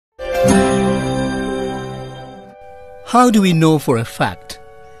How do we know for a fact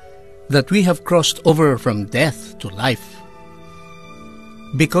that we have crossed over from death to life?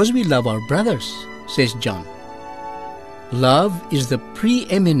 Because we love our brothers, says John. Love is the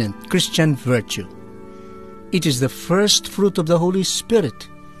preeminent Christian virtue. It is the first fruit of the Holy Spirit,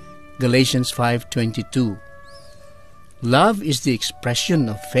 Galatians 5:22. Love is the expression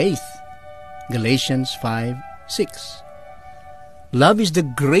of faith, Galatians 5:6. Love is the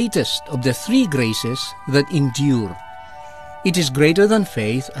greatest of the three graces that endure. It is greater than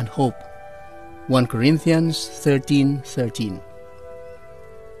faith and hope, 1 Corinthians 13:13.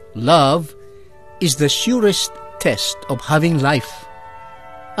 Love is the surest test of having life,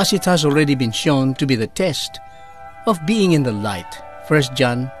 as it has already been shown to be the test of being in the light, 1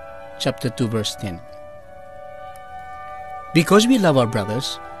 John chapter 2, verse 10. Because we love our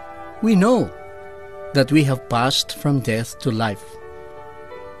brothers, we know that we have passed from death to life.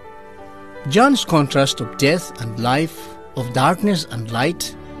 John's contrast of death and life, of darkness and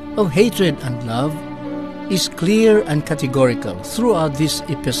light, of hatred and love, is clear and categorical throughout this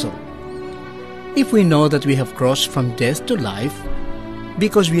epistle. If we know that we have crossed from death to life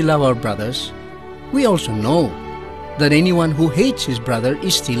because we love our brothers, we also know that anyone who hates his brother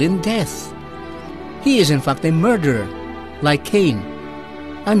is still in death. He is in fact a murderer, like Cain,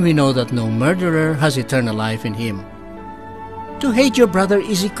 and we know that no murderer has eternal life in him. To hate your brother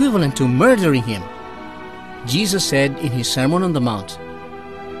is equivalent to murdering him. Jesus said in his Sermon on the Mount,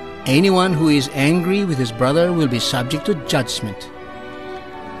 "Anyone who is angry with his brother will be subject to judgment.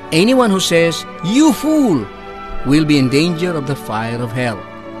 Anyone who says, 'You fool,' will be in danger of the fire of hell."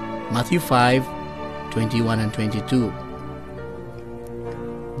 Matthew 5:21 and 22.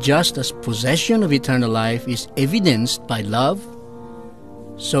 Just as possession of eternal life is evidenced by love,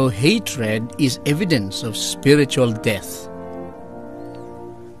 so hatred is evidence of spiritual death.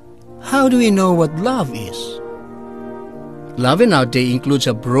 How do we know what love is? Love in our day includes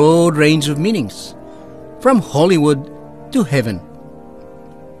a broad range of meanings, from Hollywood to heaven.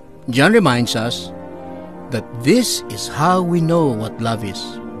 John reminds us that this is how we know what love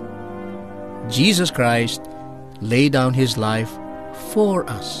is. Jesus Christ laid down his life for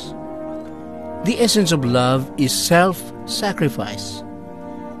us. The essence of love is self-sacrifice.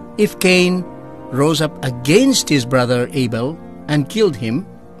 If Cain rose up against his brother Abel and killed him,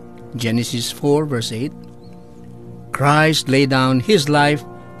 Genesis 4 verse 8, Christ laid down his life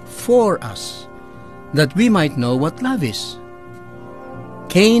for us, that we might know what love is.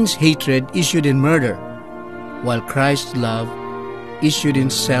 Cain's hatred issued in murder, while Christ's love issued in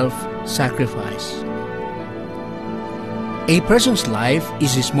self-sacrifice. A person's life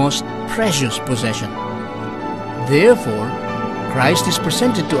is his most precious possession. Therefore, Christ is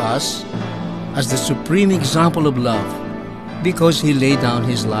presented to us as the supreme example of love, because he laid down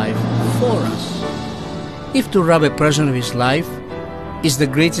his life for us. If to rob a person of his life is the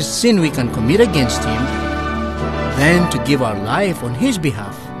greatest sin we can commit against him, then to give our life on his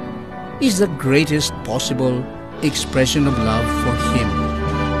behalf is the greatest possible expression of love for him.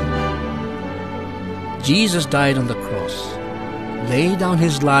 Jesus died on the cross, laid down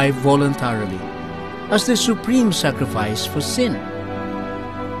his life voluntarily as the supreme sacrifice for sin.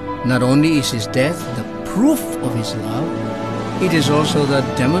 Not only is his death the proof of his love, it is also the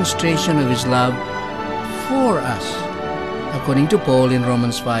demonstration of his love for us, according to Paul in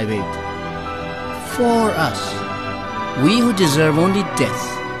Romans 5:8. For us, we who deserve only death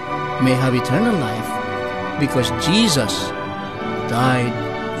may have eternal life because Jesus died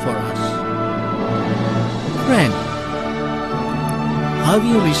for us. Friend, have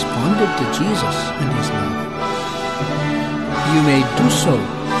you responded to Jesus and his love? You may do so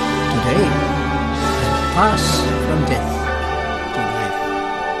today and pass from death